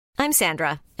I'm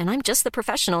Sandra, and I'm just the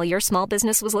professional your small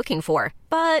business was looking for.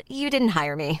 But you didn't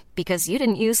hire me because you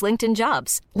didn't use LinkedIn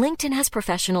Jobs. LinkedIn has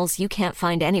professionals you can't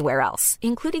find anywhere else,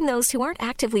 including those who aren't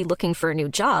actively looking for a new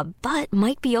job, but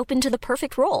might be open to the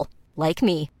perfect role, like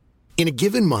me. In a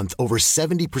given month, over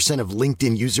 70% of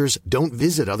LinkedIn users don't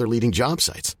visit other leading job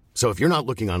sites. So if you're not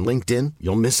looking on LinkedIn,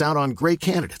 you'll miss out on great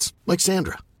candidates like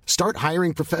Sandra. Start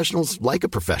hiring professionals like a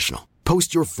professional.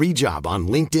 Post your free job on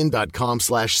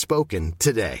linkedin.com/spoken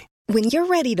today. When you're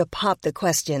ready to pop the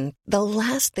question, the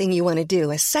last thing you want to do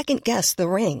is second-guess the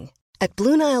ring. At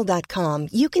BlueNile.com,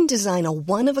 you can design a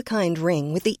one-of-a-kind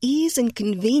ring with the ease and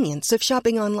convenience of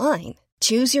shopping online.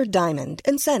 Choose your diamond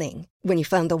and setting. When you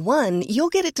find the one, you'll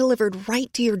get it delivered right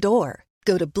to your door.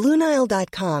 Go to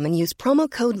BlueNile.com and use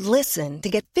promo code LISTEN to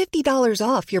get $50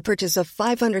 off your purchase of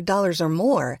 $500 or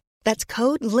more. That's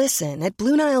code LISTEN at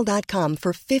BlueNile.com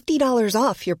for $50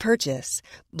 off your purchase.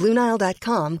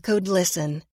 BlueNile.com, code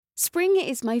LISTEN. Spring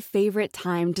is my favorite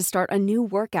time to start a new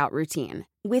workout routine.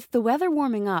 With the weather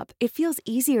warming up, it feels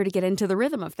easier to get into the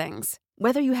rhythm of things.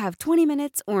 Whether you have 20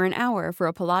 minutes or an hour for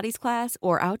a Pilates class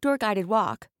or outdoor guided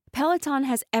walk, Peloton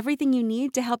has everything you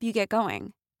need to help you get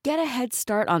going. Get a head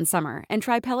start on summer and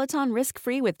try Peloton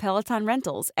risk-free with Peloton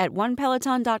Rentals at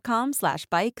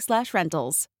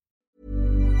onepeloton.com/bike/rentals.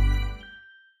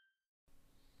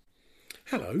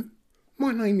 Hello,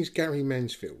 my name is Gary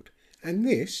Mansfield, and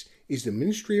this is the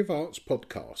Ministry of Arts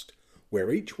podcast,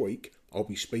 where each week I'll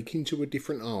be speaking to a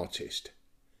different artist.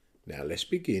 Now let's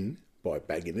begin by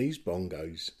bagging these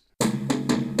bongos.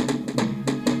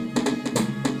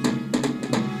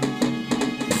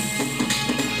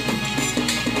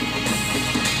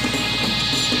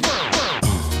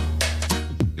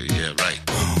 Yeah, right.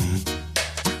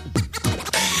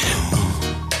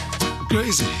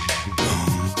 Crazy.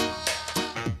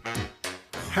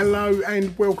 Hello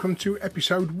and welcome to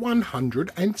episode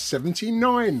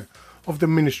 179 of the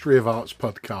Ministry of Arts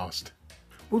podcast.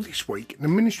 Well, this week the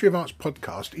Ministry of Arts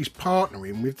podcast is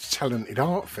partnering with the Talented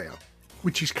Art Fair,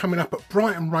 which is coming up at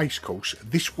Brighton Racecourse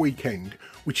this weekend,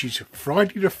 which is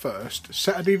Friday the 1st,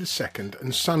 Saturday the 2nd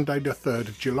and Sunday the 3rd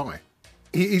of July.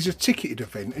 It is a ticketed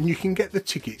event and you can get the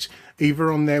tickets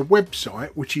either on their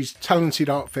website, which is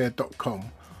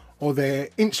talentedartfair.com, or their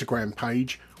Instagram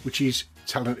page, which is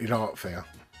Talented Art Fair.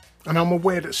 And I'm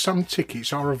aware that some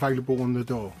tickets are available on the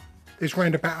door. There's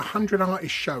around about 100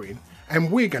 artists showing,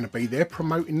 and we're going to be there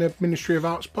promoting the Ministry of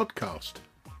Arts podcast.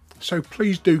 So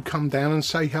please do come down and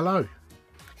say hello.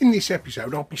 In this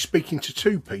episode, I'll be speaking to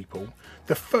two people.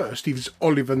 The first is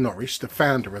Oliver Norris, the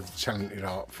founder of the Talented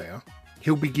Art Fair.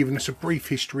 He'll be giving us a brief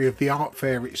history of the art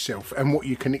fair itself and what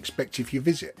you can expect if you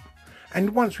visit.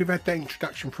 And once we've had that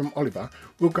introduction from Oliver,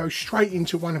 we'll go straight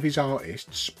into one of his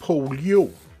artists, Paul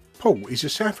Yule. Paul is a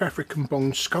South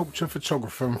African-born sculptor,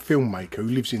 photographer and filmmaker who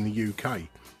lives in the UK.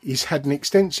 He's had an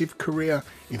extensive career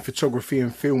in photography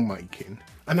and filmmaking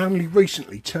and only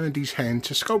recently turned his hand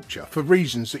to sculpture for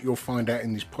reasons that you'll find out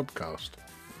in this podcast.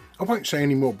 I won't say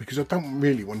any more because I don't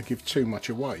really want to give too much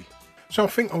away. So I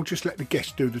think I'll just let the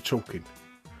guests do the talking.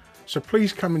 So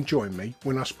please come and join me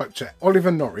when I spoke to Oliver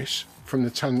Norris from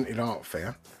the Talented Art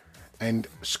Fair and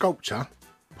sculptor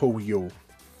Paul Yule.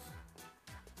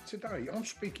 Today I'm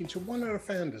speaking to one of the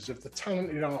founders of the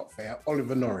Talented Art Fair,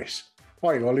 Oliver Norris.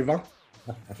 Hi Oliver.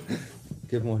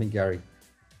 Good morning, Gary.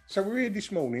 So we're here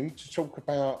this morning to talk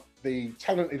about the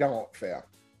Talented Art Fair.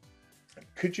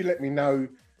 Could you let me know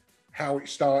how it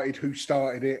started, who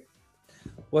started it?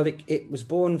 Well, it was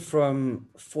born from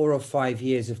 4 or 5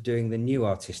 years of doing the New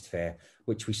Artist Fair,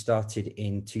 which we started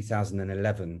in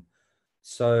 2011.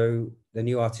 So the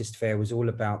New Artist Fair was all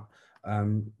about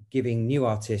giving new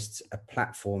artists a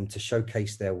platform to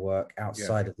showcase their work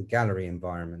outside of the gallery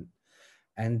environment.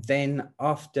 And then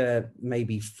after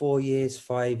maybe 4 years,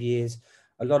 5 years,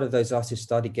 a lot of those artists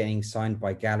started getting signed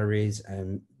by galleries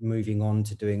and moving on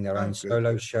to doing their own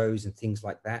solo shows and things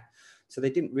like that. So they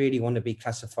didn't really want to be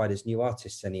classified as new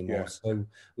artists anymore. So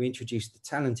we introduced the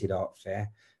Talented Art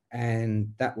Fair,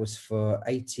 and that was for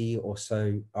 80 or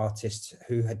so artists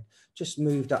who had just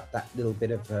moved up that little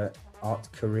bit of a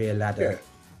art career ladder,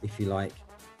 if you like.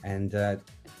 And that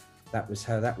was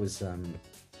how that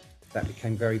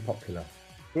became very popular.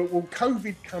 Well,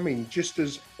 COVID come in just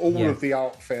as all of the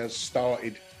art fairs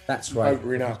started. That's right.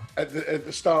 Opening up at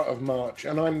the start of March,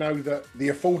 and I know that the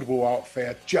Affordable Art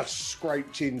Fair just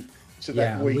scraped in to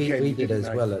that weekend. We did as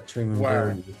well at Truman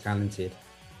Brewery with Talented,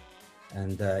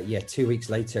 and 2 weeks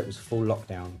later it was full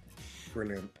lockdown.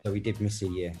 Brilliant. So we did miss a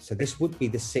year. So this would be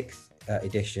the 6th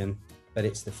edition, but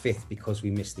it's the 5th because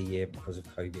we missed the year because of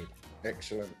COVID.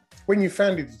 Excellent. When you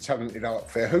founded the Talented Art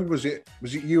Fair, who was it?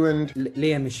 Was it you and...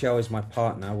 Leah Michelle is my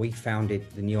partner. We founded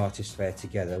the New Artist Fair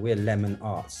together. We're Lemon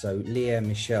Art. So Leah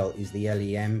Michelle is the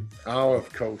LEM. Oh,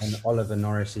 of course. And Oliver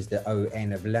Norris is the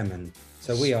ON of Lemon.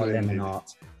 So we are Lemon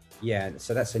Art. Yeah,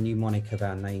 so that's a mnemonic of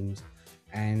our names.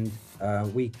 And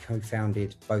we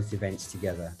co-founded both events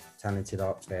together, Talented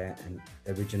Art Fair and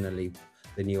originally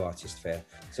the New Artist Fair.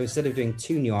 So instead of doing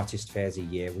 2 New Artist Fairs a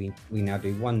year, we now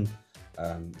do 1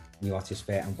 New Artist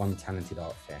Fair and 1 Talented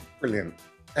Art Fair. Brilliant.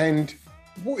 And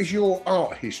what is your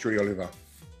art history, Oliver?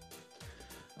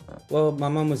 Well, my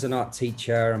mum was an art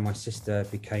teacher and my sister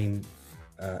became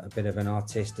a bit of an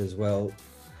artist as well.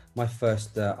 My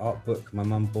first art book my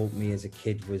mum bought me as a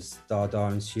kid was Dada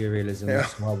and Surrealism. Yeah.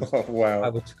 So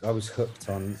Wow. I was hooked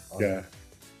on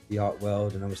the art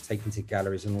world, and I was taken to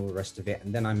galleries and all the rest of it.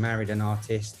 And then I married an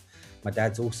artist. My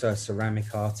dad's also a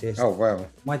ceramic artist. Oh, wow.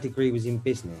 My degree was in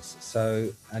business,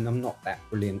 and I'm not that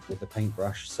brilliant with the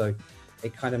paintbrush. So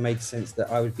it kind of made sense that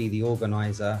I would be the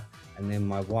organizer, and then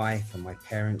my wife and my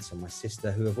parents and my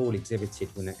sister, who have all exhibited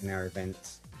in our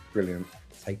events. Brilliant.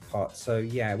 Take part. So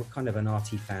yeah, we're kind of an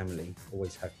arty family,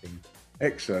 always have been.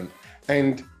 Excellent.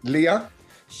 And Leah?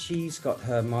 She's got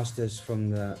her master's from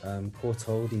the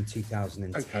Courtauld in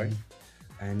 2010. Okay.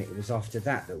 And it was after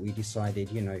that we decided,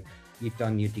 you've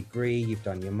done your degree, you've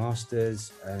done your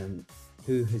master's,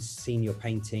 who has seen your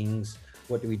paintings?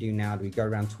 What do we do now? Do we go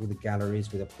around to all the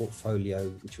galleries with a portfolio,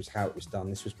 which was how it was done.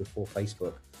 This was before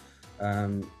Facebook.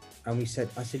 And I said,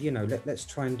 let's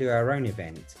try and do our own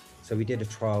event. So we did a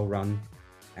trial run,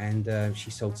 and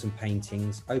she sold some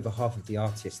paintings. Over half of the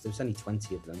artists, there was only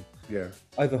 20 of them. Yeah.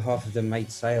 Over half of them made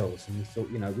sales, and we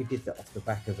thought, we did that off the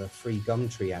back of a free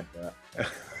Gumtree advert.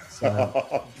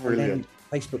 So, brilliant.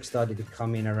 Facebook started to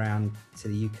come in around to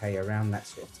the UK around that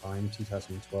sort of time,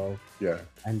 2012. Yeah.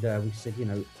 And we said,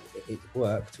 it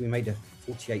worked. We made a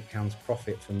 £48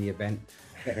 profit from the event.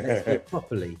 Let's do it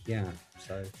properly. Yeah.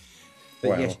 So, but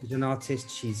wow. yeah, she's an artist.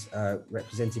 She's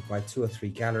represented by 2 or 3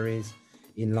 galleries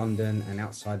in London and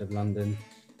outside of London,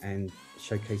 and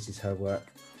showcases her work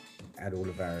at all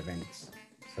of our events.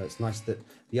 So it's nice that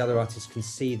the other artists can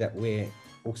see that we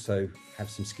also have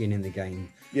some skin in the game.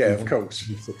 Yeah, of course. To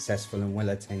be successful and well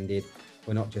attended.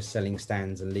 We're not just selling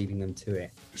stands and leaving them to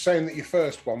it. Saying that your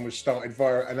first one was started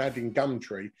via an ad in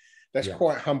Gumtree, that's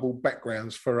quite humble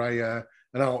backgrounds for an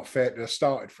art fair to have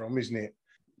started from, isn't it?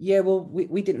 Yeah, well,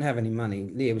 we didn't have any money.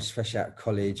 Leah was fresh out of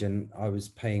college and I was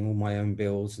paying all my own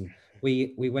bills. And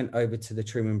we went over to the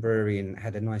Truman Brewery and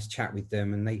had a nice chat with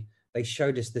them. And they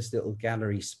showed us this little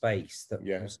gallery space that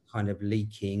was kind of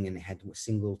leaking, and it had a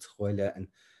single toilet. And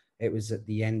it was at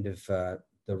the end of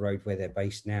the road where they're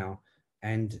based now.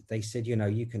 And they said,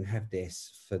 you can have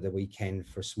this for the weekend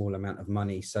for a small amount of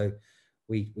money. So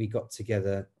we got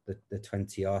together the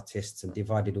 20 artists and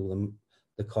divided all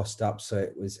the cost up. So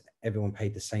it was, everyone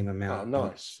paid the same amount. Oh,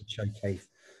 nice. To showcase.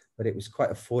 But it was quite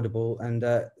affordable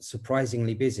and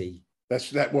surprisingly busy.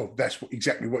 That's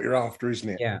exactly what you're after, isn't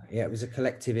it? Yeah, it was a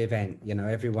collective event.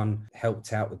 Everyone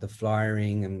helped out with the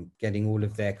flyering and getting all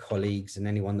of their colleagues and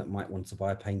anyone that might want to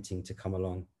buy a painting to come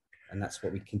along. And that's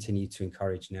what we continue to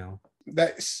encourage now.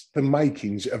 That's the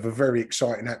makings of a very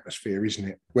exciting atmosphere, isn't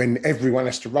it? When everyone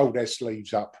has to roll their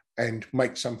sleeves up and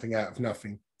make something out of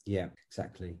nothing. Yeah,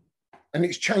 exactly. And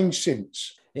it's changed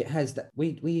since. It has. That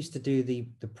we used to do the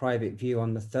private view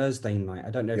on the Thursday night. I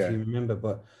don't know if you remember,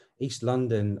 but East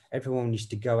London, everyone used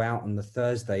to go out on the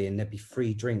Thursday and there'd be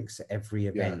free drinks at every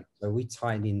event. Yeah. So we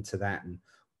tied into that and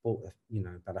bought,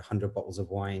 about 100 bottles of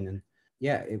wine. And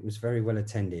yeah, it was very well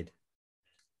attended.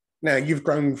 Now, you've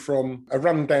grown from a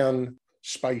rundown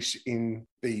space in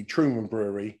the Truman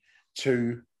Brewery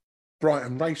to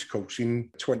Brighton Racecourse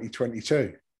in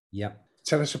 2022. Yep.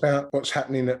 Tell us about what's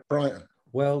happening at Brighton.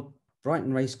 Well,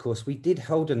 Brighton Racecourse, we did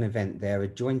hold an event there, a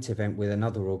joint event with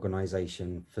another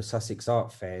organisation for Sussex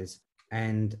Art Fairs,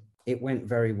 and it went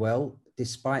very well,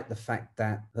 despite the fact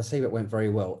that, I say it went very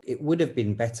well, it would have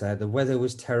been better. The weather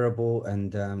was terrible,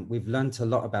 and we've learnt a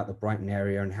lot about the Brighton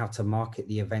area and how to market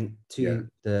the event to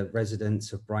the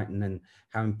residents of Brighton and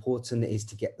how important it is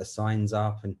to get the signs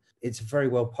up. And it's a very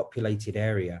well populated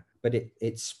area, but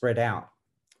it's spread out.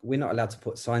 We're not allowed to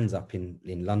put signs up in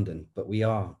London, but we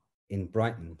are in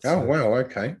Brighton. So oh, wow,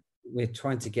 okay. We're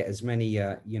trying to get as many,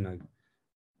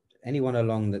 anyone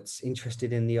along that's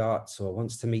interested in the arts or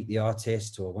wants to meet the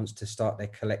artist or wants to start their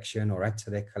collection or add to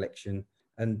their collection.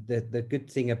 And the good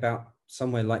thing about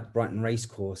somewhere like Brighton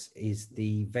Racecourse is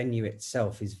the venue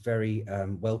itself is very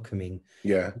welcoming.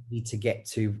 Yeah. You need to get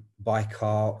to by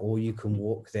car or you can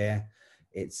walk there.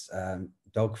 It's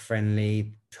dog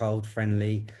friendly, child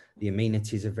friendly. The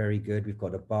amenities are very good. We've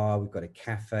got a bar, we've got a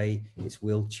cafe, it's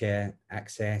wheelchair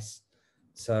access.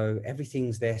 So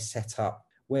everything's there set up.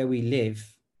 Where we live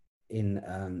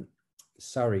in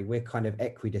Surrey, we're kind of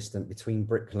equidistant between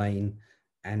Brick Lane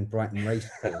and Brighton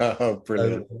Racecourse. Oh,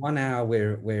 brilliant. So 1 hour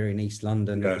we're in East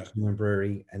London at Yeah. the Human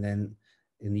Brewery, and then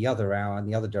in the other hour, in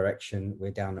the other direction,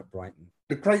 we're down at Brighton.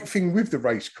 The great thing with the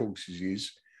race courses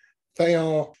is they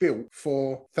are built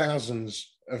for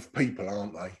thousands of people,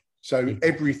 aren't they? So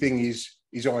everything is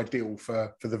ideal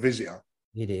for the visitor.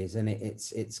 It is, and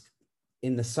it's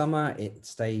in the summer it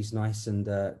stays nice and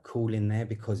cool in there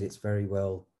because it's very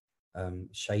well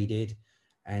shaded,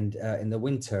 and in the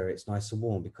winter it's nice and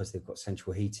warm because they've got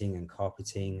central heating and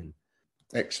carpeting. And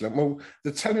excellent. Well,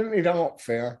 the Talented Art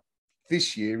Fair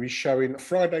this year is showing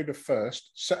Friday the 1st,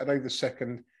 Saturday the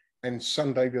 2nd, and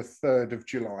Sunday the 3rd of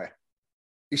July.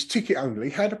 It's ticket only.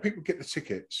 How do people get the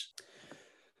tickets?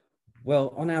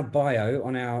 Well, on our bio,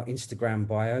 on our Instagram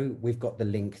bio, we've got the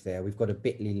link there. We've got a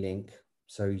bit.ly link.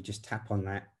 So you just tap on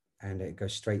that and it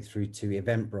goes straight through to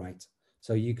Eventbrite.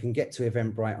 So you can get to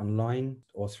Eventbrite online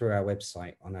or through our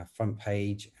website on our front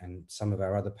page, and some of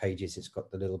our other pages, it's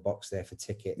got the little box there for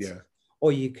tickets. Yeah.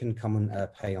 Or you can come and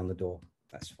pay on the door.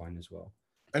 That's fine as well.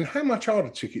 And how much are the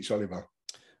tickets, Oliver?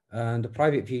 And the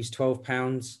private view is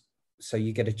 £12. So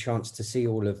you get a chance to see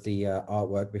all of the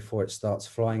artwork before it starts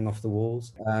flying off the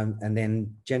walls. And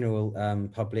then general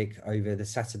public over the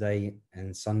Saturday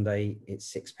and Sunday,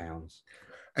 it's £6.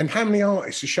 And how many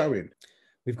artists are showing?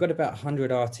 We've got about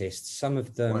 100 artists. Some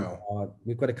of them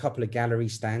we've got a couple of gallery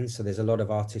stands. So there's a lot of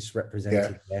artists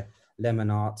represented there. Lemon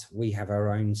Art, we have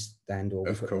our own stand, or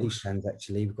we've got two stands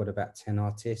actually. We've got about 10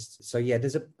 artists. So yeah,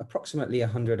 there's approximately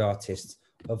 100 artists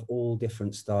of all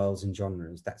different styles and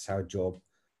genres. That's our job,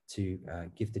 to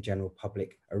give the general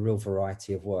public a real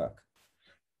variety of work.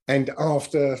 And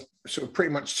after sort of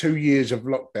pretty much 2 years of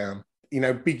lockdown, you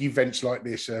know, big events like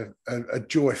this are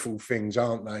joyful things,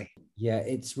 aren't they? Yeah,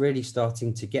 it's really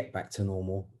starting to get back to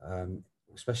normal,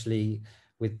 especially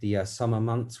with the summer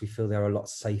months. We feel they're a lot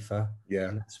safer. Yeah.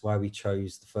 And that's why we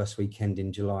chose the first weekend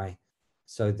in July,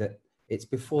 so that it's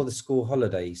before the school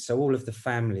holidays. So all of the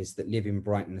families that live in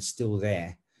Brighton are still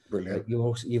there. Brilliant.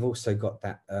 You've also got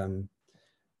that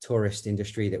tourist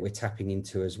industry that we're tapping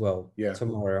into as well. Yeah.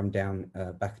 Tomorrow I'm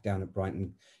back down at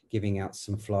Brighton, giving out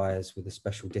some flyers with a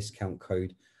special discount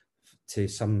code to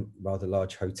some rather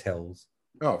large hotels.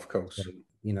 Oh, of course. So,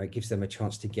 you know, it gives them a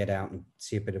chance to get out and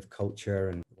see a bit of culture,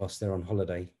 and whilst they're on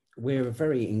holiday. We're a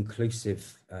very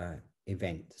inclusive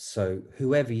event. So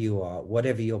whoever you are,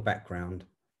 whatever your background,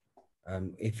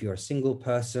 if you're a single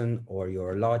person or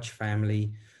you're a large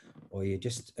family, or you're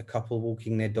just a couple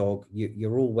walking their dog,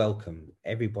 you're all welcome.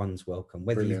 Everyone's welcome.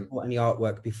 Whether you've bought any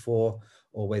artwork before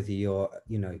or whether you're,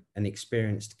 you know, an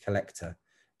experienced collector,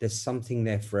 there's something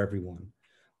there for everyone.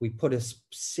 We put a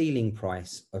ceiling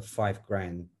price of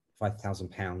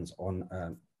 £5,000 on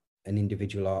an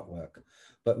individual artwork,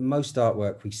 but most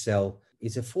artwork we sell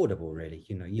is affordable, really.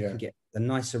 You know, you can get a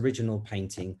nice original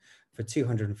painting for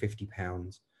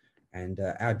 £250, and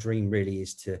our dream really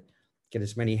is to get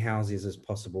as many houses as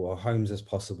possible or homes as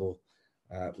possible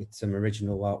with some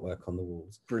original artwork on the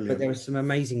walls. Brilliant. But there are some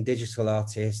amazing digital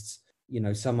artists, you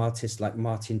know, some artists like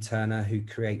Martin Turner who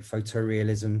create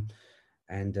photorealism,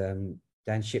 and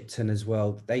Dan Shipton as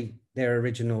well. Their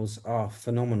originals are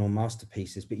phenomenal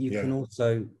masterpieces, but you can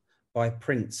also buy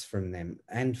prints from them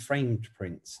and framed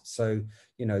prints. So,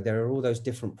 you know, there are all those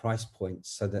different price points,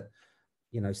 so that,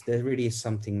 you know, there really is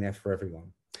something there for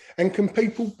everyone. And can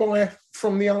people buy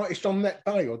from the artist on that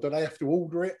day, or do they have to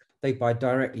order it? They buy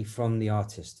directly from the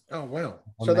artist. Oh, wow.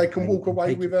 So they can walk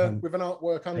away with an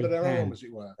artwork under their arm, as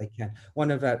it were. They can. One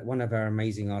of our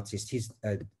amazing artists, he's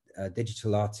a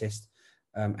digital artist,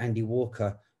 Andy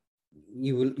Walker.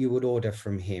 You would order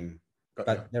from him,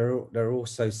 but there are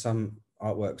also some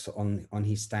artworks on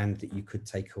his stand that you could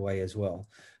take away as well.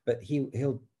 But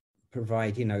he'll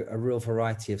provide, you know, a real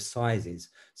variety of sizes.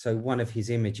 So one of his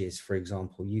images, for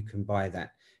example, you can buy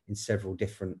that in several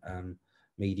different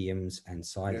mediums and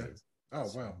sizes. Yeah.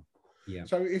 Oh, wow. Yeah.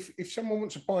 So if someone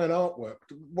wants to buy an artwork,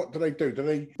 what do they do? Do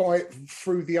they buy it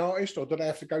through the artist, or do they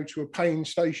have to go to a paying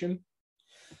station?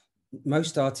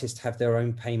 Most artists have their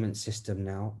own payment system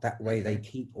now. That way they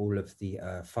keep all of the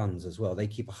funds as well. They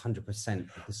keep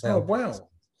 100% of the sale. Oh, wow.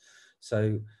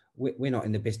 So we're not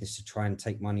in the business to try and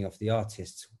take money off the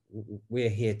artists. We're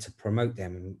here to promote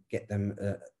them and get them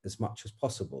as much as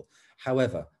possible.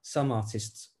 However, some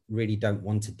artists really don't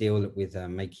want to deal with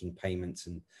making payments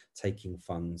and taking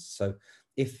funds. So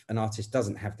if an artist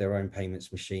doesn't have their own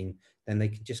payments machine, then they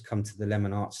can just come to the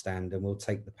Lemon Art stand and we'll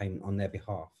take the payment on their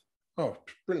behalf. Oh,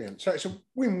 brilliant. So it's a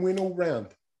win-win all round.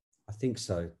 I think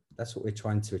so. That's what we're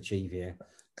trying to achieve here.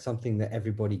 Something that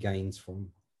everybody gains from.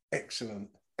 Excellent.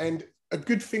 And a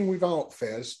good thing with art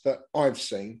fairs that I've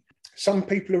seen, some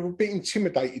people are a bit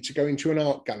intimidated to go into an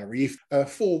art gallery. If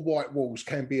 4 white walls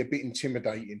can be a bit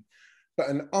intimidating, but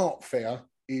an art fair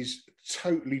is a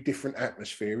totally different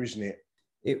atmosphere, isn't it?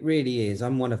 It really is.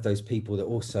 I'm one of those people that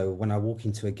also, when I walk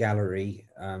into a gallery,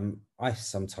 I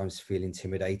sometimes feel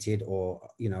intimidated, or,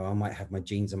 you know, I might have my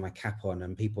jeans and my cap on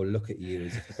and people look at you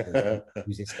as if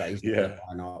who's this guy? He's not going to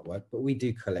buy an artwork. But we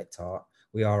do collect art.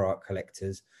 We are art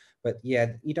collectors. But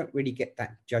yeah, you don't really get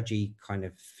that judgy kind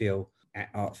of feel at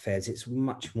art fairs. It's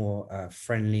much more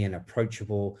friendly and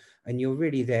approachable. And you're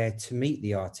really there to meet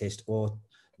the artist, or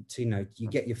to, you know, you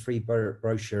get your free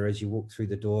brochure as you walk through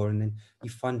the door, and then you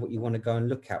find what you want to go and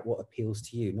look at, what appeals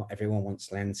to you. Not everyone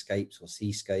wants landscapes or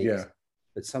seascapes,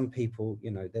 but some people, you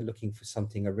know, they're looking for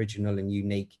something original and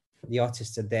unique. The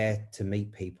artists are there to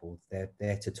meet people. They're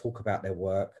there to talk about their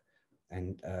work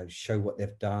and show what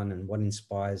they've done and what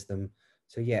inspires them.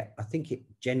 So yeah, I think it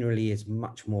generally is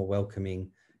much more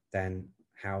welcoming than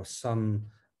how some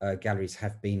galleries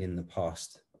have been in the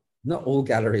past. Not all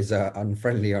galleries are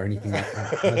unfriendly or anything like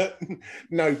that.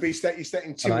 No, but it's that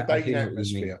intimidating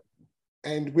atmosphere.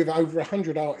 And with over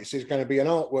 100 artists, there's going to be an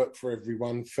artwork for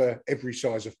everyone, for every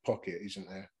size of pocket, isn't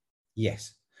there?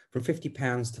 Yes, from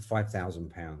 £50 to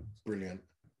 £5,000. Brilliant.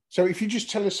 So if you just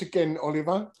tell us again,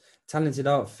 Oliver. Talented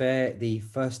Art Fair, the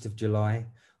 1st of July,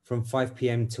 from 5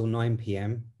 p.m. till 9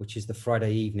 p.m., which is the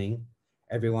Friday evening.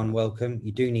 Everyone welcome.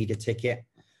 You do need a ticket.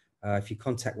 If you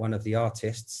contact one of the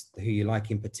artists who you like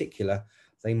in particular,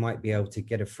 they might be able to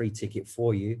get a free ticket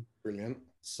for you. Brilliant.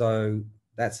 So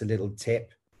that's a little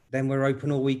tip. Then we're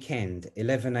open all weekend,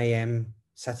 11 a.m.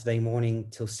 Saturday morning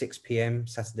till 6 p.m.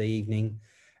 Saturday evening.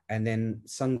 And then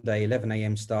Sunday, 11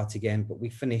 a.m. start again. But we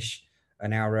finish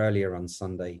an hour earlier on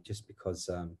Sunday, just because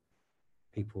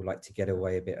people like to get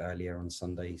away a bit earlier on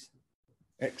Sundays.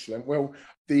 Excellent. Well,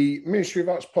 the Ministry of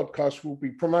Arts podcast will be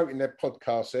promoting their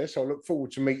podcast there, so I look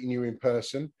forward to meeting you in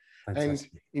person.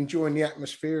 Fantastic. And enjoying the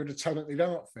atmosphere of the Talented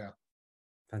Art Fair.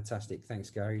 Fantastic. Thanks,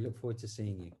 Gary. Look forward to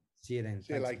seeing you. See you then.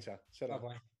 See you later.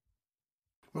 Bye-bye.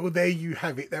 Well, there you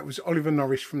have it. That was Oliver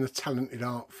Norris from the Talented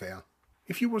Art Fair.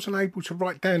 If you wasn't able to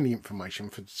write down the information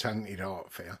for the Talented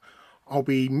Art Fair, I'll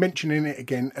be mentioning it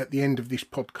again at the end of this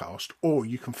podcast, or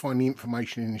you can find the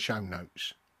information in the show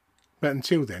notes. But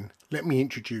until then, let me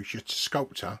introduce you to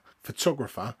sculptor,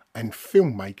 photographer and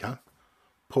filmmaker,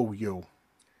 Paul Yule.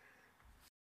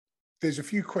 There's a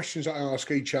few questions I ask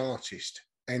each artist,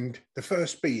 and the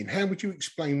first being, how would you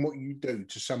explain what you do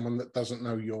to someone that doesn't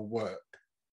know your work?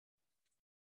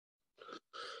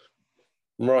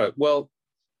 Right, well,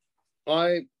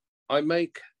 I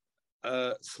make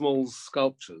small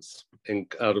sculptures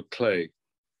out of clay,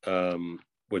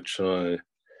 which I...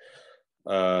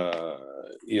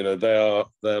 you know,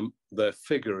 they're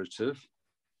figurative.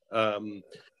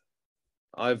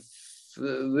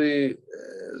 The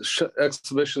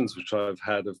exhibitions which I've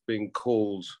had have been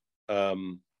called I've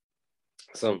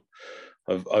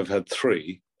had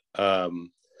 3.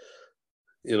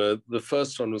 You know, the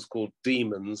first one was called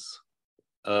Demons,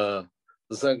 the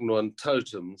second one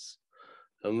Totems,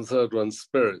 and the third one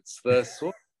Spirits.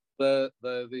 They're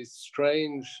these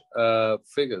strange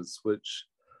figures which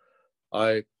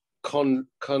I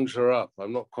conjure up.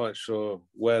 I'm not quite sure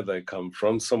where they come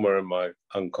from, somewhere in my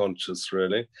unconscious,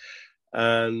 really.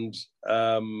 And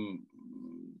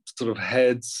sort of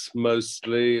heads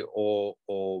mostly, or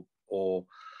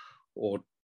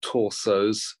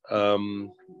torsos.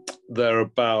 They're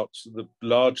about, the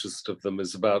largest of them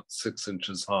is about 6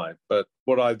 inches high. But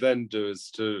what I then do is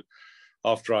to,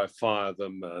 after I fire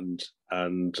them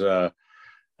and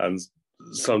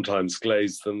sometimes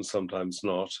glaze them, sometimes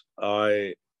not,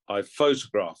 I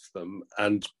photograph them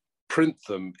and print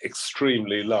them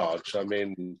extremely large. I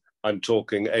mean, I'm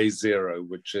talking A0,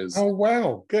 which is... Oh,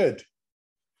 wow, good.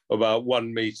 About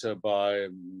 1 meter by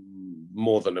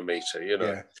more than a meter, you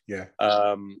know. Yeah.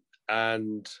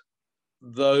 And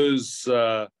those,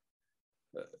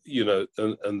 you know,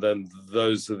 and then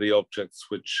those are the objects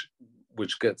which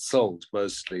get sold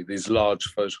mostly, these large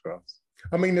photographs.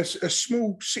 I mean, a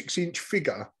small 6-inch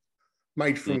figure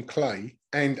made from clay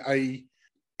and a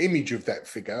image of that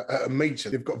figure at a meter,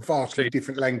 they've got vastly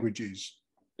different languages.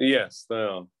 Yes, they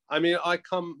are. I mean,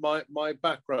 my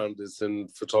background is in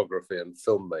photography and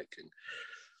filmmaking.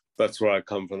 That's where I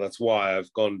come from. That's why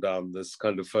I've gone down this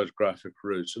kind of photographic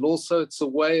route. And also it's a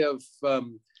way of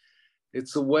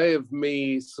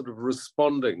me sort of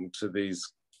responding to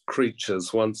these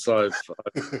creatures once I've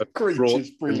brought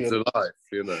them to life,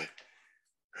 you know.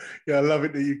 Yeah, I love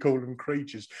it that you call them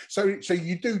creatures. So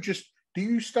you do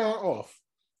you start off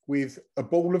with a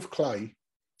ball of clay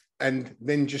and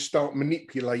then just start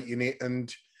manipulating it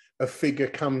and a figure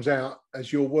comes out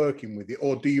as you're working with it?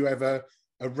 Or do you have a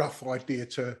rough idea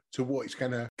to what it's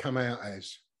going to come out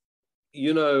as?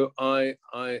 You know, I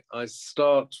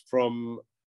start from,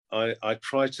 I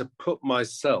try to put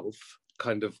myself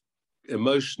kind of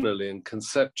emotionally and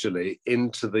conceptually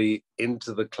into the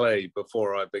clay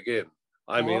before I begin.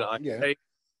 I mean, I take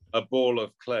a ball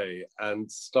of clay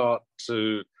and start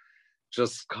to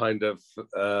just kind of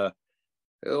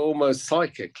almost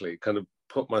psychically kind of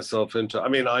put myself into. I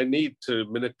mean, I need to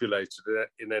manipulate it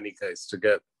in any case to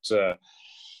get to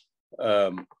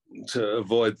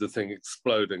avoid the thing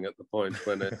exploding at the point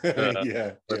when it when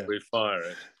we fire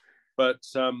it. But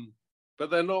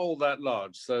they're not all that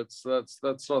large, so that's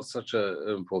not such an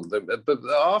important thing. But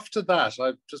after that,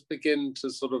 I just begin to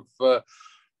sort of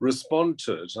respond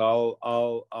to it.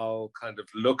 I'll kind of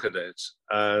look at it,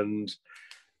 and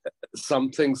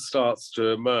something starts to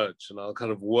emerge, and I'll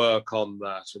kind of work on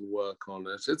that and work on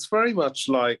it. It's very much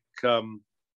like.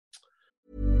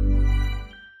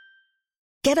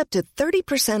 Get up to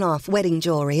 30% off wedding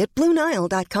jewelry at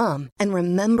BlueNile.com and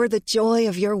remember the joy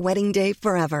of your wedding day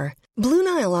forever. Blue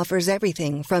Nile offers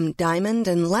everything from diamond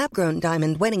and lab-grown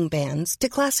diamond wedding bands to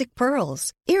classic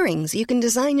pearls, earrings you can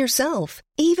design yourself,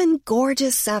 even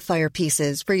gorgeous sapphire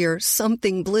pieces for your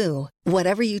something blue.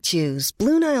 Whatever you choose,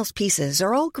 Blue Nile's pieces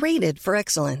are all graded for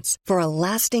excellence, for a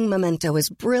lasting memento as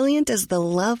brilliant as the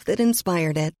love that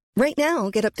inspired it. Right now,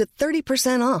 get up to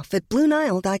 30% off at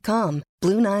BlueNile.com.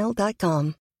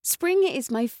 BlueNile.com. Spring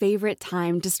is my favorite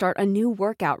time to start a new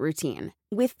workout routine.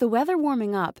 With the weather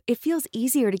warming up, it feels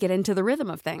easier to get into the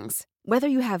rhythm of things. Whether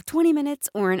you have 20 minutes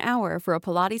or an hour for a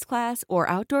Pilates class or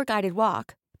outdoor guided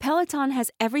walk, Peloton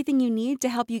has everything you need to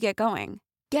help you get going.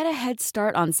 Get a head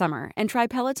start on summer and try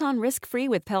Peloton risk-free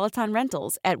with Peloton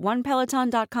Rentals at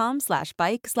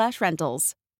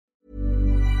onepeloton.com/bike/rentals.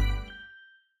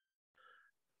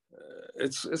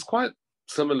 It's quite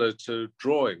similar to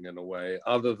drawing in a way,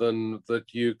 other than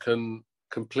that you can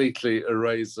completely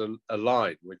erase a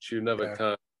line, which you never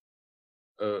can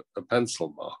a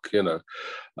pencil mark, you know.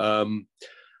 And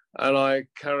I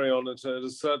carry on at a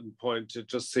certain point, it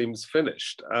just seems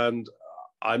finished. And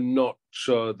I'm not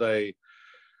sure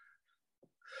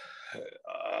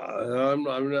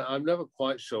I'm never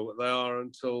quite sure what they are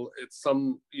until it's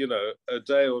some, you know, a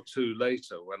day or two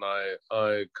later when I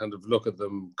kind of look at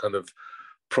them kind of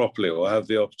properly, or have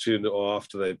the opportunity, or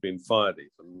after they've been fired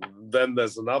even. Then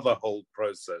there's another whole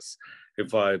process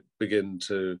if I begin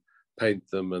to paint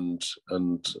them and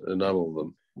enamel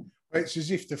them. It's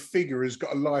as if the figure has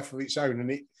got a life of its own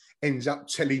and it ends up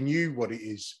telling you what it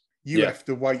is. You have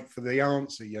to wait for the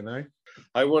answer, you know?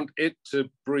 I want it to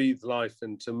breathe life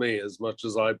into me as much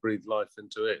as I breathe life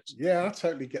into it. Yeah, I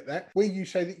totally get that. Where you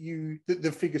say that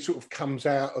the figure sort of comes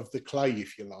out of the clay,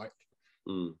 if you like.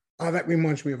 Mm. Oh, that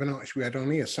reminds me of an artist we had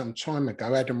on here some time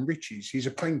ago, Adam Riches. He's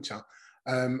a painter.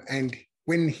 And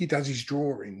when he does his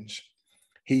drawings,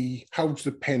 he holds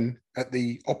the pen at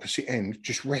the opposite end,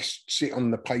 just rests it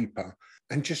on the paper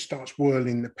and just starts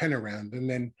whirling the pen around. And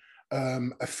then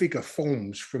a figure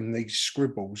forms from these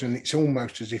scribbles, and it's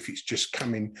almost as if it's just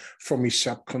coming from his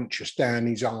subconscious down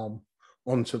his arm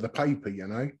onto the paper, you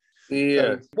know?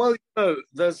 Yeah. Well, you know,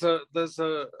 there's a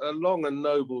long and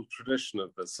noble tradition of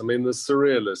this. I mean, the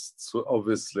Surrealists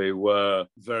obviously were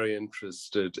very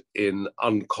interested in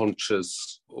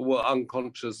unconscious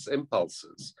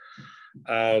impulses,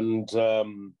 and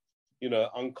you know,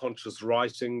 unconscious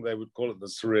writing. They would call it the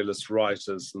Surrealist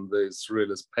writers, and the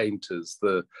Surrealist painters.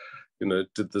 Did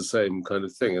the same kind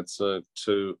of thing. It's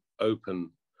to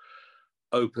open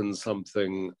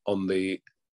something on the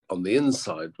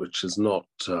inside, which is not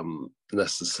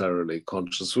necessarily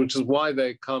conscious, which is why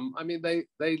they come. I mean, they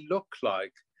look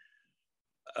like,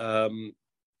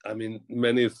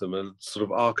 many of them are sort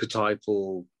of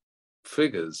archetypal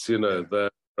figures, you know,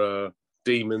 they're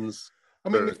demons. I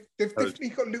mean, they've definitely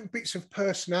got little bits of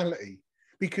personality,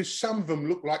 because some of them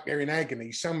look like they're in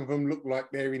agony, some of them look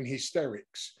like they're in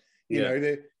hysterics. You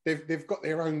know, they've got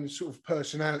their own sort of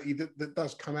personality that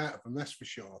does come out of them, that's for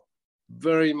sure.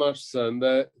 Very much so, and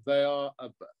they are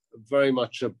very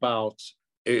much about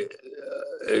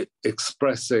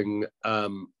expressing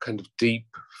kind of deep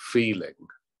feeling.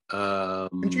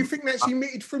 And do you think that's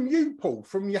emitted from you, Paul,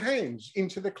 from your hands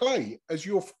into the clay, as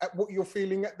at what you're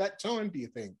feeling at that time? Do you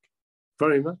think?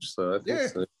 Very much so. I think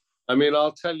so. I mean,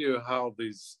 I'll tell you how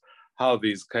these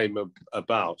came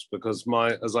about, because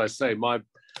I've spent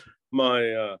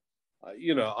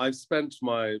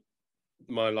my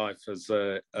my life as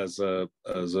a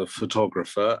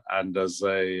photographer and as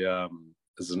a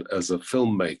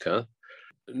filmmaker,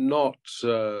 not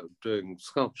doing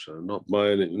sculpture, not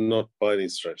by any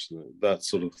stretch, that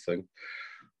sort of thing.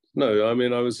 No, I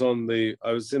mean I was in the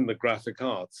graphic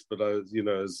arts, but I was,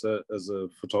 as a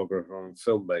photographer and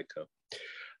filmmaker.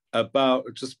 About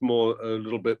a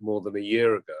little bit more than a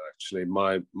year ago, actually,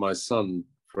 my son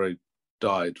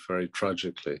died very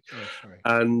tragically,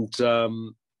 and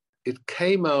it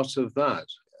came out of that.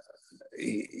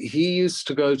 He used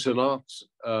to go to an art.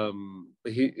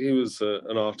 He was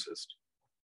an artist,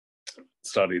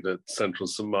 studied at Central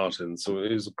St Martin's, so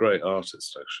he was a great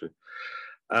artist actually,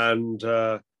 and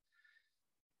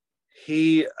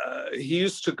he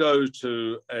used to go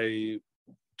to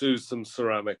do some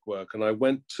ceramic work, and I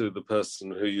went to the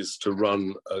person who used to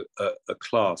run a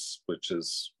class, which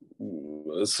is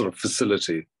a sort of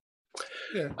facility,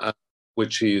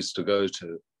 which he used to go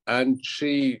to, and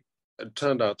she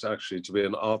turned out actually to be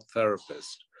an art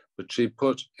therapist, but she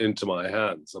put into my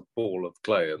hands a ball of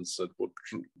clay and said, well,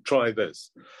 try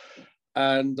this.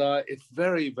 And it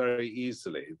very, very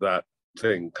easily, that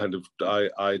thing kind of,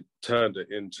 I turned it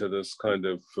into this kind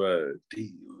of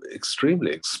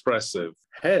extremely expressive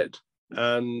head.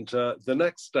 And the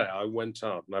next day I went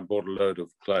out and I bought a load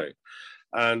of clay.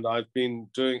 And I've been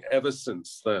doing ever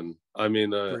since then. I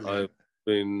mean, I've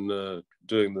been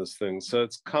doing this thing. So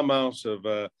it's come out of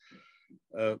a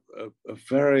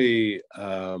very,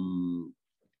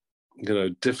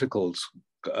 difficult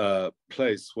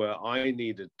place where I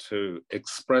needed to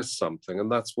express something. And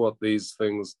that's what these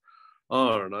things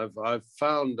are. And I've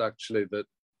found actually that,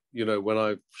 when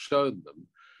I've shown them,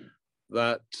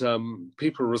 that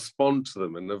people respond to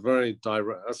them in a very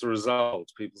direct, as a result,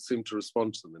 people seem to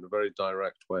respond to them in a very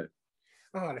direct way.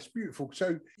 Oh, that's beautiful.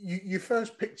 So you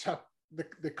first picked up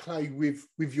the clay with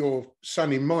your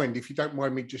son in mind, if you don't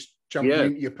mind me just jumping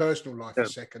into your personal life a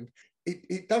second.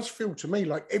 It does feel to me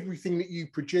like everything that you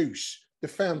produce, the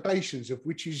foundations of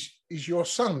which is your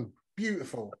son.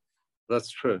 Beautiful. That's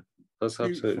true. That's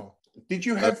beautiful. Absolutely. Did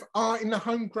you have art in the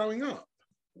home growing up?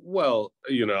 Well,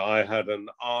 I had an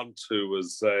aunt who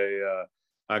was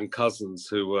and cousins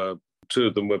who were, two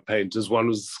of them were painters. One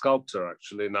was a sculptor,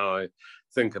 actually, now I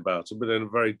think about it, but in a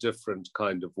very different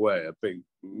kind of way.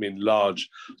 Large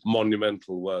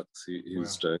monumental works he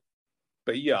was doing.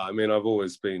 But yeah, I've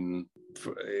always been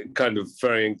kind of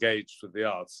very engaged with the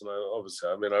arts, and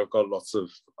I've got lots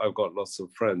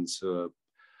of friends who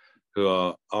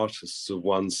are artists of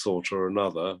one sort or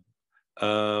another.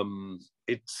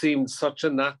 It seemed such a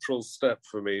natural step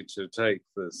for me to take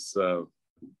this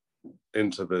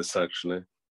into this, actually.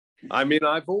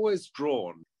 I've always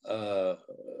drawn, but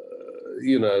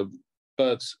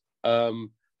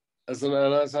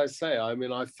as I say,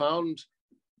 I found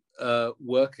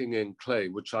working in clay,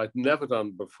 which I'd never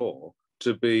done before,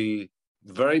 to be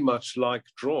very much like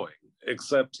drawing,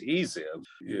 except easier.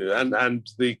 And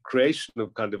the creation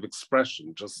of kind of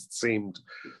expression just seemed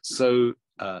so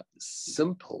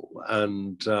simple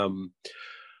and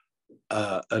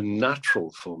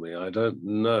natural for me. I don't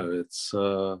know. It's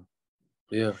Do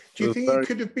you think it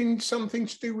could have been something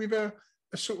to do with a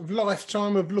sort of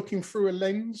lifetime of looking through a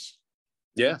lens?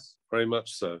 Yes, very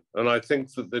much so. And I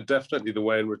think that definitely the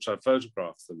way in which I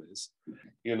photograph them is,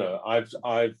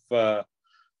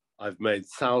 I've made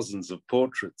thousands of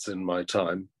portraits in my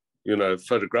time,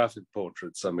 photographic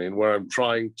portraits. What I'm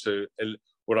trying to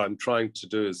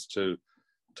do is to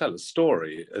tell a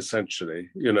story, essentially,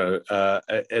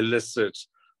 elicit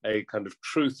a kind of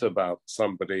truth about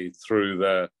somebody through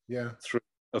a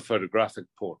photographic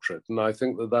portrait. And I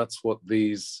think that's what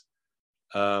these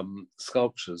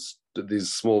sculptures,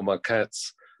 these small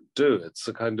maquettes, do. It's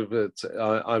a kind of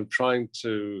I'm trying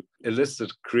to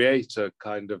create a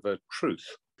kind of a truth.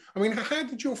 How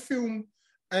did your film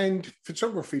and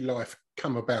photography life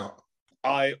come about?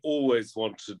 I always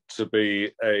wanted to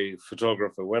be a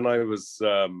photographer. When I was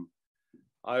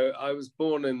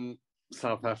born in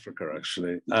South Africa,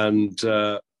 actually, and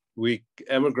we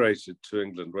emigrated to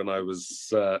England when I was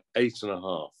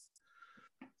 8.5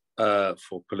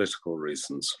 for political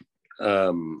reasons.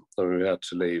 And we had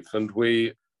to leave. And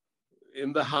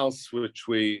in the house which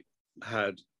we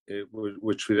had,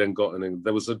 which we then got in England,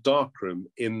 there was a darkroom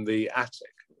in the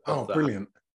attic. Oh, brilliant.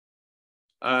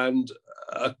 And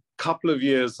a couple of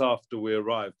years after we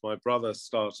arrived, my brother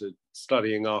started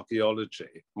studying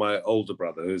archaeology. My older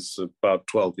brother, who's about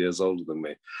 12 years older than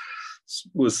me,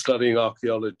 was studying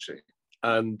archaeology.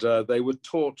 And they were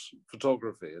taught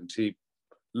photography, and he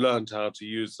learned how to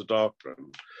use the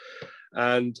darkroom.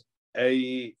 And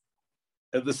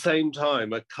at the same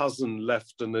time, a cousin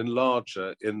left an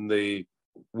enlarger in the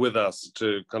with us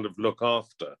to kind of look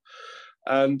after.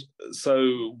 And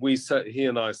so he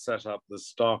and I set up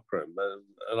this darkroom,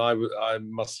 and I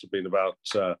must have been about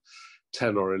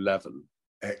 10 or 11.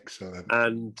 Excellent.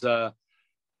 And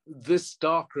this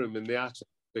darkroom in the attic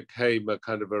became a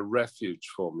kind of a refuge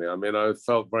for me. I mean, I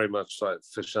felt very much like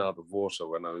fish out of water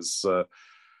when I was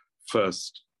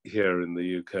first here in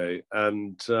the UK.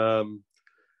 And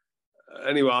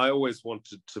anyway, I always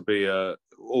wanted to be a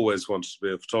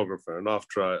photographer. And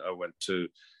after I went to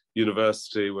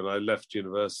university, when I left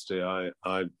university, I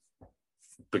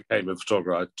became a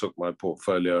photographer. I took my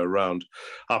portfolio around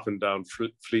up and down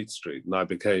Fleet Street, and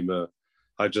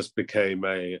I just became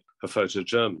a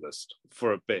photojournalist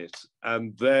for a bit.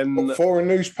 And then for a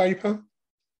newspaper?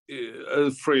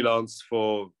 Freelance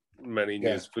for many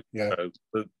newspapers, yeah.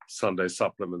 The Sunday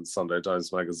Supplement, Sunday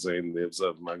Times Magazine, the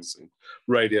Observer Magazine,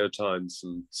 Radio Times,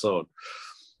 and so on.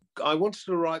 I wanted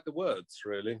to write the words,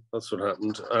 really. That's what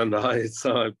happened. And I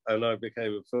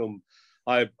became a film.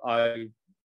 I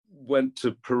went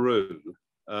to Peru,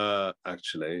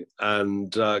 actually,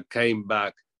 and came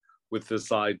back with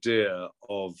this idea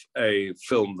of a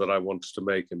film that I wanted to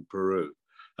make in Peru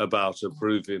about a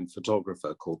Peruvian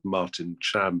photographer called Martin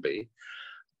Chambi.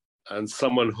 And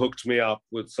someone hooked me up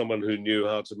with someone who knew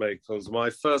how to make films. My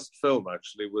first film,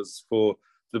 actually, was for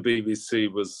the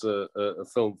BBC, was a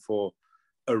film for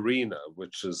Arena,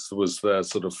 which was their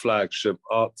sort of flagship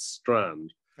art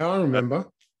strand. I remember.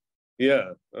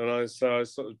 And I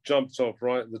sort of jumped off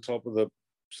right at the top of the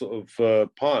sort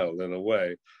of pile in a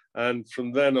way. And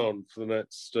from then on, for the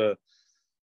next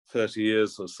 30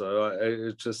 years or so,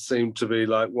 it just seemed to be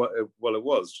like, it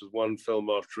was just one film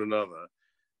after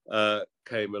another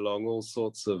came along, all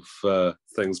sorts of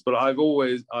things. But I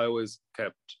always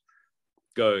kept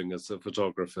going as a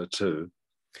photographer too.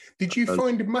 Did you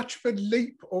find much of a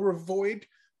leap or a void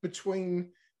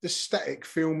between the static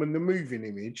film and the moving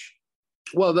image?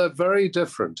 Well, they're very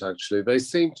different, actually. They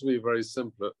seem to be very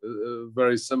similar,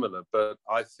 but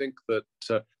I think that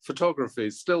photography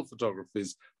is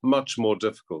much more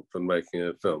difficult than making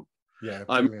a film. Yeah,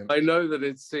 I know that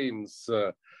it seems,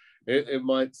 it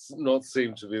might not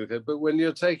seem to be the case, but when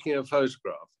you're taking a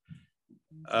photograph,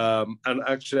 and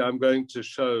actually I'm going to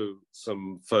show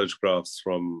some photographs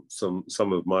from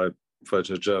some of my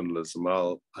photojournalism.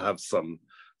 I'll have some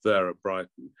there at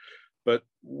Brighton. But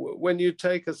when you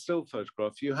take a still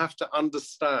photograph, you have to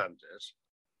understand it,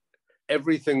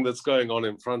 everything that's going on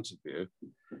in front of you,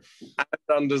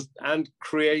 and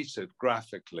create it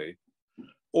graphically,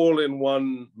 all in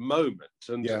one moment.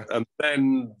 And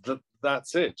then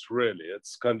that's it, really.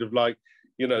 It's kind of like,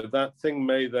 that thing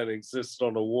may then exist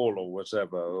on a wall or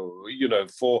whatever, or,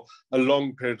 for a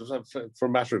long period of time, for a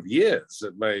matter of years,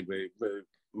 it might be.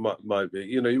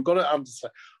 You've got to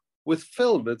understand. With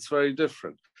film, it's very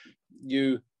different.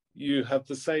 You have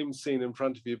the same scene in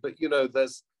front of you, but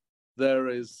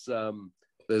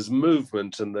there's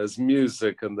movement and there's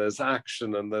music and there's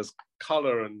action and there's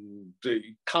color and the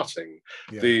cutting,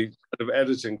 the kind of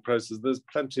editing process. There's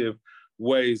plenty of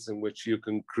ways in which you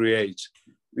can create.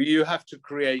 You have to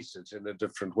create it in a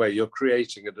different way. You're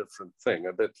creating a different thing,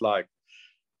 a bit like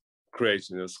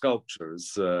creating a sculpture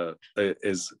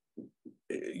is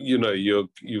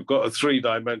you've got a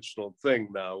three-dimensional thing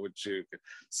now, which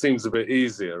seems a bit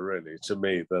easier, really, to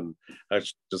me than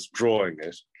actually just drawing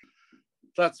it.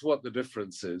 That's what the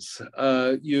difference is.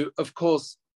 Of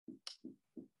course,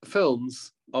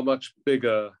 films are much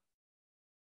bigger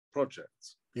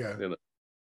projects. Yeah.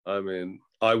 I mean,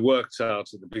 I worked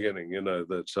out at the beginning,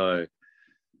 that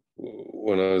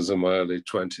when I was in my early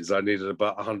 20s, I needed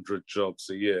about 100 jobs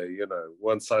a year.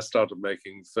 Once I started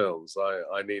making films,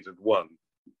 I needed one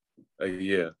a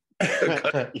year.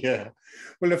 Yeah.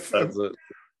 Well,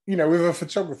 with a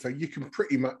photographer, you can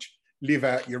pretty much live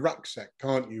out your rucksack,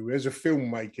 can't you? As a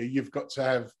filmmaker, you've got to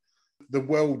have the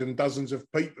world and dozens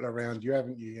of people around you,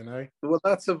 haven't you? Well,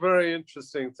 that's a very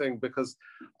interesting thing, because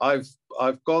I've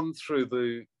gone through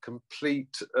the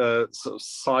complete sort of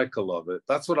cycle of it.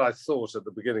 That's what I thought at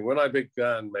the beginning when I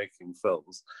began making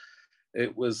films.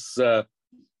 It was now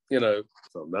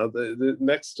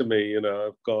next to me,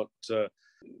 I've got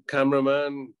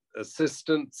cameraman,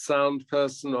 assistant, sound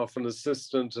person, often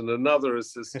assistant, and another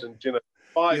assistant. The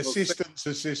assistant's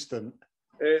assistant.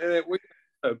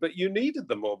 But you needed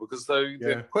them all because the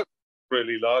equipment was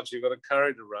really large. You've got to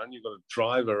carry it around. You've got to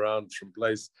drive around from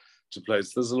place to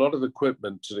place. There's a lot of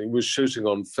equipment. He was shooting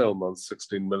on film on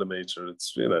 16 millimeter.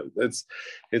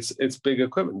 It's big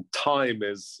equipment. Time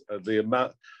is the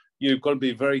amount. You've got to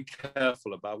be very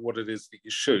careful about what it is that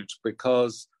you shoot,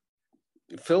 because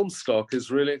film stock is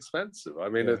really expensive. I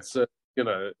mean,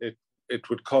 it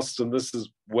would cost, and this is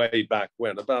way back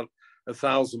when, about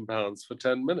 £1,000 for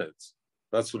 10 minutes.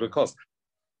 That's what it cost.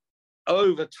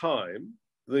 Over time,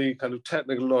 the kind of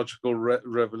technological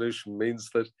revolution means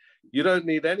that you don't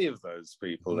need any of those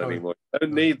people anymore. You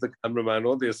don't need the cameraman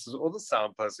or the assistant or the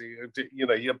sound person.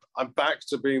 I'm back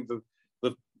to being the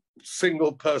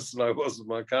single person I was with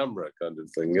my camera, kind of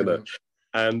thing, you know.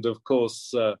 And of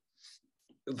course,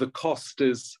 the cost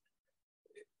is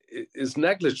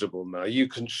negligible now. You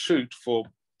can shoot for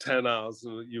 10 hours,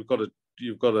 and you've got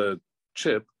a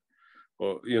chip,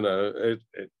 or you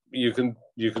can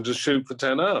just shoot for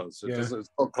 10 hours. It's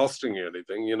not costing you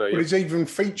anything, you know. Well, there's even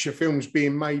feature films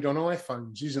being made on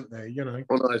iPhones, isn't there? You know,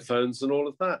 on iPhones and all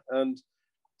of that, and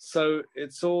so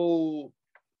it's all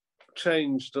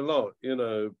changed a lot, you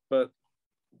know. But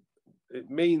it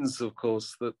means, of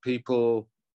course, that people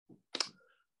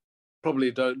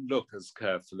probably don't look as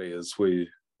carefully as we.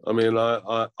 I mean,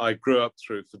 I grew up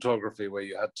through photography where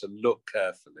you had to look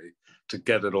carefully to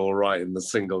get it all right in the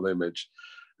single image.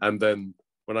 And then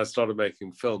when I started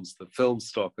making films, the film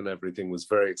stock and everything was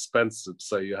very expensive.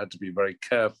 So you had to be very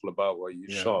careful about what you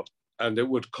shot. And it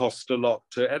would cost a lot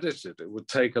to edit it. It would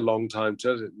take a long time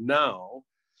to edit. Now,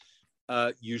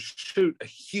 you shoot a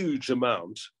huge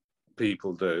amount,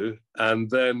 people do, and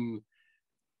then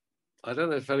I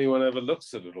don't know if anyone ever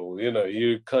looks at it all. You know,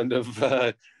 you kind of,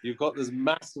 you've got this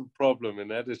massive problem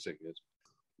in editing it,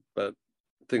 but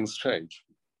things change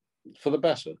for the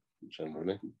better,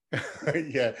 generally.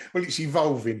 Yeah, well, it's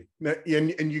evolving,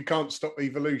 and you can't stop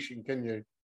evolution, can you?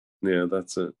 Yeah,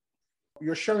 that's it.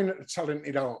 You're showing at the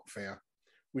Talented Art Fair,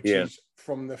 which is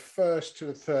from the 1st to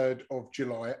the 3rd of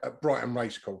July at Brighton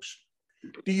Racecourse.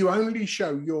 Do you only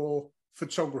show your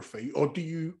photography, or do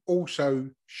you also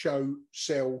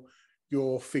sell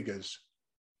your figures?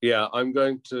 Yeah, I'm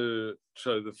going to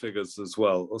show the figures as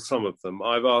well, or some of them.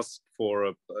 I've asked for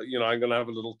I'm going to have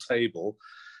a little table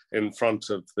in front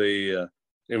of the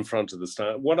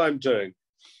stand. What I'm doing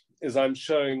is I'm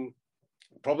showing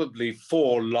probably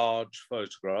 4 large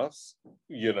photographs,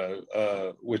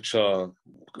 which are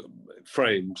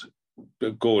framed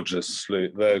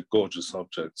gorgeously. They're gorgeous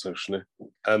objects, actually.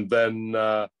 And then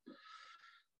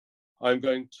I'm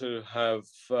going to have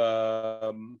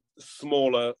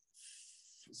smaller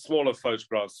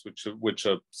photographs, which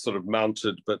are sort of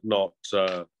mounted but not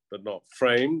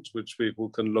framed, which people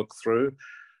can look through.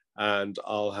 And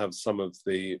I'll have some of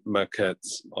the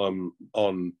maquettes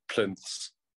on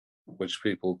plinths, which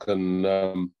people can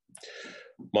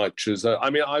might choose. I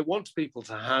mean, I want people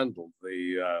to handle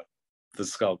the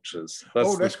sculptures.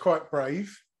 That's quite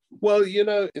brave. Well,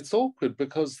 it's awkward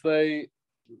because they're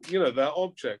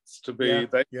objects to be,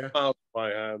 they come out of my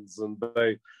hands, and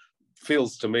they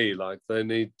feels to me like they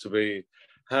need to be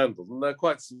handled. And they're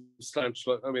quite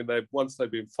substantial. I mean, once they've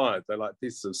been fired, they're like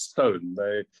pieces of stone.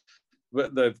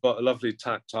 They've got a lovely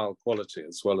tactile quality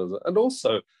as well as, and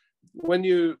also when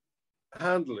you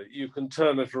handle it, you can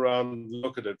turn it around,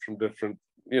 look at it from different,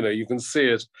 you can see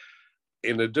it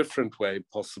in a different way,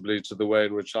 possibly to the way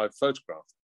in which I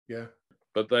photographed. Yeah.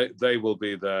 But they will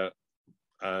be there,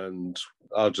 and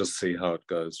I'll just see how it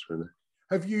goes, really.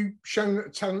 Have you shown at a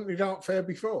Talented Art Fair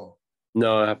before?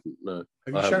 No, I haven't, no.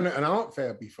 Have you shown at an art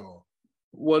fair before?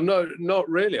 Well, no, not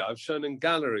really. I've shown in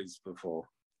galleries before.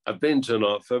 I've been to an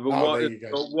art fair, but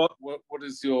what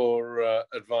is your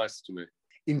advice to me?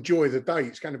 Enjoy the day.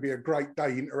 It's going to be a great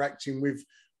day interacting with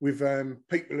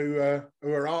people who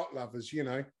are art lovers,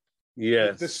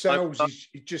 Yes. The sales,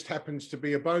 it just happens to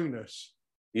be a bonus.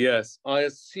 Yes. I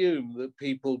assume that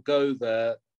people go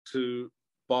there to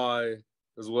buy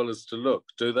as well as to look,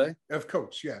 do they? Of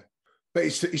course, yeah. But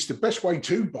it's the best way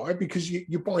to buy, because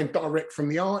you're buying direct from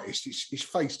the artist. It's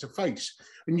face to face,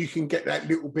 and you can get that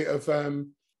little bit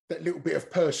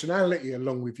of personality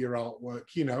along with your artwork.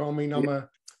 I mean,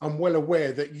 I'm well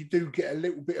aware that you do get a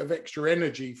little bit of extra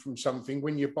energy from something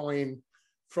when you're buying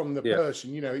from the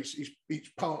person. It's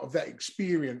part of that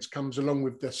experience comes along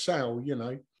with the sale.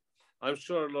 I'm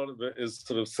sure a lot of it is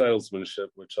sort of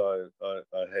salesmanship, which I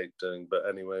hate doing. But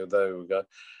anyway, there we go.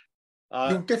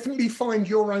 You'll definitely find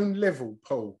your own level,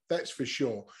 Paul. That's for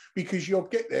sure. Because you'll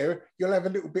get there, you'll have a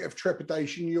little bit of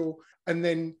trepidation. And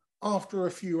then after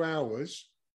a few hours,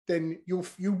 then you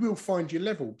will find your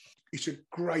level. It's a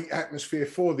great atmosphere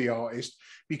for the artist,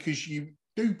 because you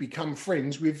do become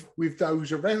friends with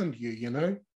those around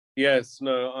you. Yes.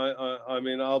 No. I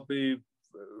mean, I'll be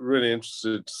really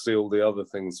interested to see all the other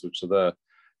things which are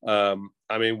there.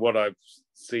 I mean, what I've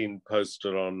seen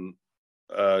posted on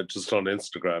just on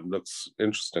Instagram looks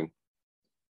interesting.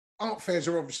 Art fairs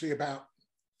are obviously about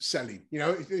selling.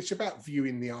 It's about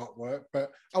viewing the artwork,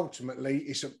 but ultimately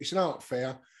it's an art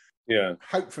fair. Yeah.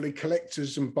 Hopefully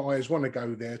collectors and buyers want to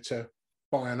go there to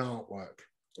buy an artwork.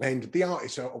 And the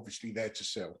artists are obviously there to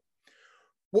sell.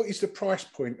 What is the price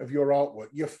point of your artwork?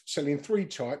 You're selling 3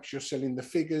 types. You're selling the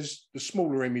figures, the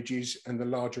smaller images, and the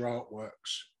larger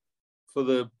artworks. For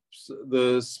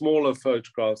the smaller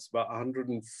photographs, about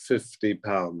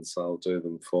 £150 I'll do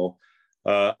them for,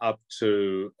 up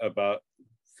to about,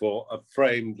 for a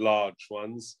framed large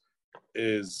ones,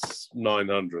 is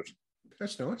 900.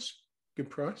 That's nice. Good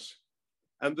price.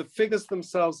 And the figures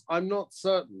themselves, I'm not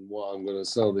certain what I'm going to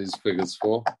sell these figures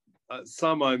for.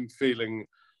 Some I'm feeling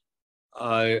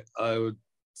I would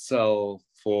sell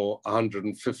for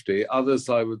 150. Others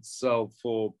I would sell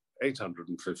for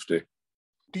 850.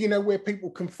 Do you know where people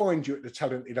can find you at the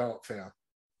Talented Art Fair?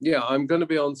 Yeah, I'm going to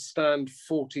be on stand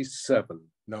 47.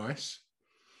 Nice.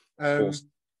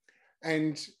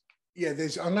 And yeah,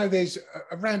 I know there's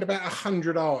around about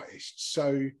 100 artists.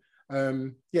 So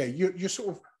yeah, you're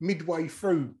sort of midway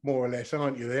through, more or less,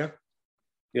 aren't you? There.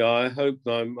 Yeah, I hope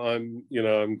I'm going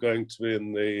to be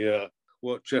in the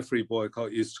what Geoffrey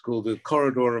Boycott used to call the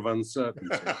corridor of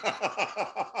uncertainty.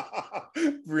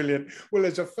 Brilliant. Well,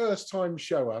 as a first-time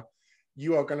shower,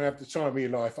 you are going to have the time of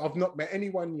your life. I've not met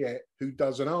anyone yet who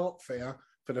does an art fair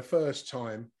for the first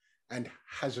time and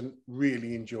hasn't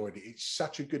really enjoyed it. It's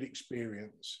such a good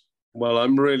experience. Well,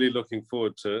 I'm really looking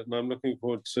forward to it, and I'm looking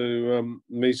forward to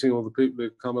meeting all the people who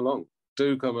come along.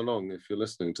 Do come along if you're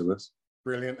listening to this.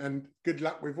 Brilliant, and good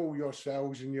luck with all your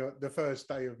sales and the first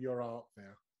day of your art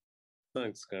fair.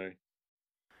 Thanks, Gary.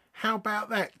 How about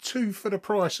that? 2 for the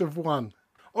price of 1.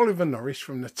 Oliver Norris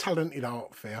from the Talented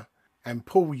Art Fair and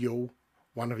Paul Yule,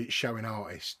 one of its showing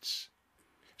artists.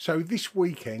 So this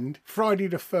weekend, Friday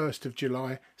the 1st of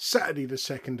July, Saturday the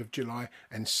 2nd of July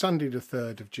and Sunday the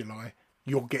 3rd of July,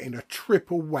 you're getting a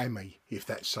triple whammy, if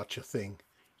that's such a thing.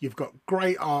 You've got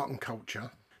great art and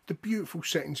culture, the beautiful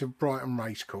settings of Brighton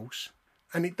Racecourse,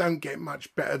 and it don't get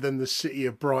much better than the city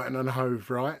of Brighton and Hove,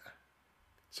 right?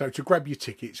 So to grab your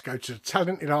tickets, go to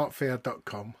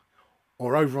talentedartfair.com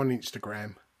or over on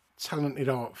Instagram, Talented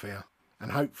Art Fair,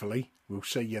 and hopefully we'll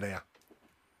see you there.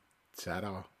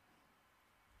 Ta-da.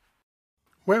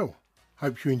 Well,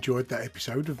 hope you enjoyed that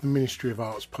episode of the Ministry of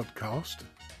Arts podcast.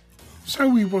 So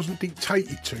we wasn't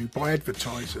dictated to by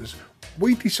advertisers,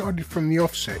 we decided from the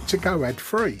offset to go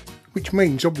ad-free, which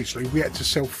means obviously we had to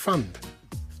self-fund.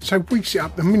 So we set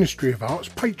up the Ministry of Arts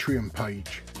Patreon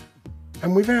page.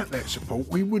 And without that support,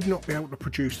 we would not be able to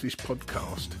produce this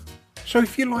podcast. So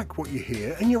if you like what you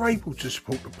hear and you're able to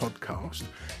support the podcast,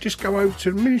 just go over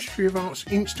to the Ministry of Arts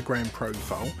Instagram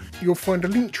profile. You'll find a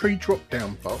Linktree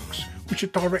drop-down box, which will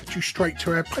direct you straight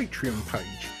to our Patreon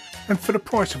page. And for the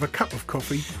price of a cup of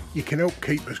coffee, you can help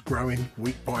keep us growing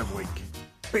week by week.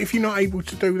 But if you're not able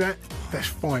to do that, that's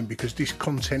fine, because this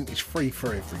content is free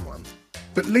for everyone.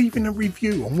 But leaving a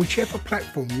review on whichever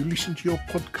platform you listen to your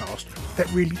podcast,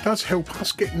 that really does help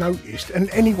us get noticed and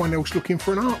anyone else looking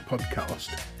for an art podcast.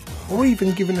 Or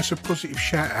even giving us a positive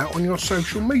shout out on your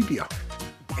social media.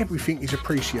 Everything is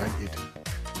appreciated.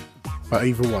 But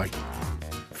either way,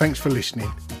 thanks for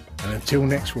listening, and until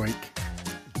next week,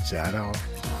 ta-da.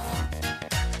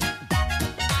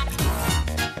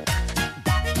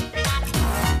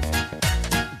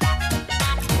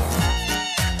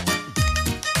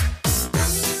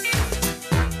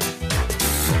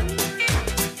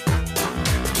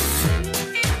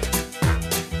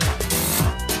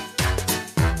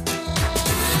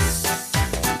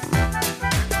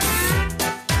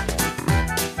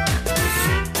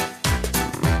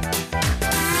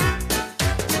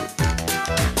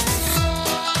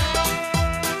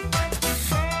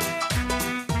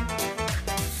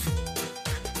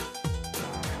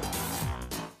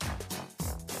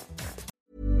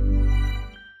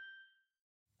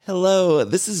 Hello,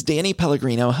 this is Danny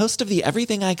Pellegrino, host of the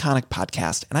Everything Iconic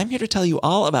podcast, and I'm here to tell you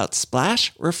all about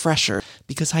Splash Refresher,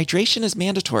 because hydration is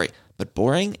mandatory, but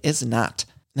boring is not.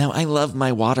 Now, I love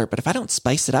my water, but if I don't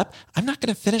spice it up, I'm not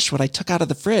going to finish what I took out of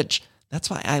the fridge. That's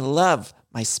why I love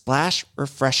my Splash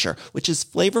Refresher, which is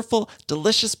flavorful,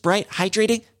 delicious, bright,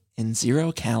 hydrating, and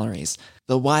 0 calories.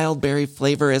 The wild berry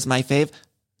flavor is my fave.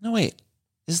 No, wait,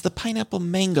 is the pineapple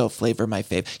mango flavor my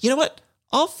fave? You know what?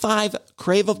 All 5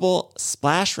 craveable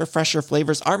Splash Refresher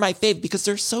flavors are my fave because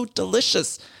they're so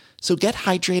delicious. So get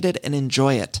hydrated and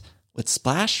enjoy it with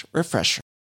Splash Refresher.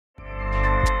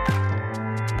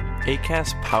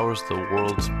 Acast powers the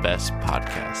world's best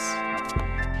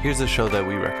podcasts. Here's a show that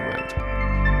we recommend.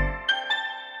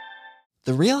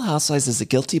 The Real Housewives is a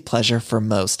guilty pleasure for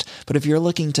most, but if you're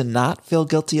looking to not feel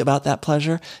guilty about that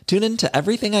pleasure, tune in to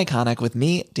Everything Iconic with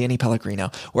me, Danny Pellegrino,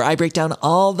 where I break down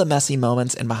all the messy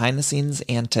moments and behind-the-scenes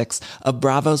antics of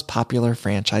Bravo's popular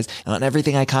franchise. And on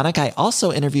Everything Iconic, I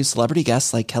also interview celebrity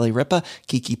guests like Kelly Ripa,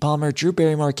 Keke Palmer, Drew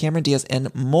Barrymore, Cameron Diaz,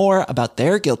 and more about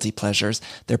their guilty pleasures,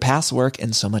 their past work,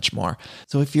 and so much more.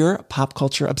 So if you're pop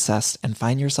culture obsessed and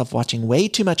find yourself watching way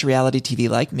too much reality TV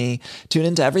like me, tune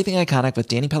into Everything Iconic with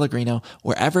Danny Pellegrino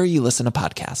wherever you listen to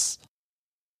podcasts.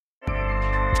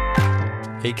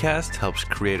 Acast helps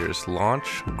creators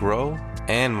launch, grow,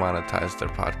 and monetize their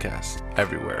podcasts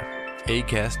everywhere.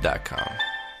 Acast.com.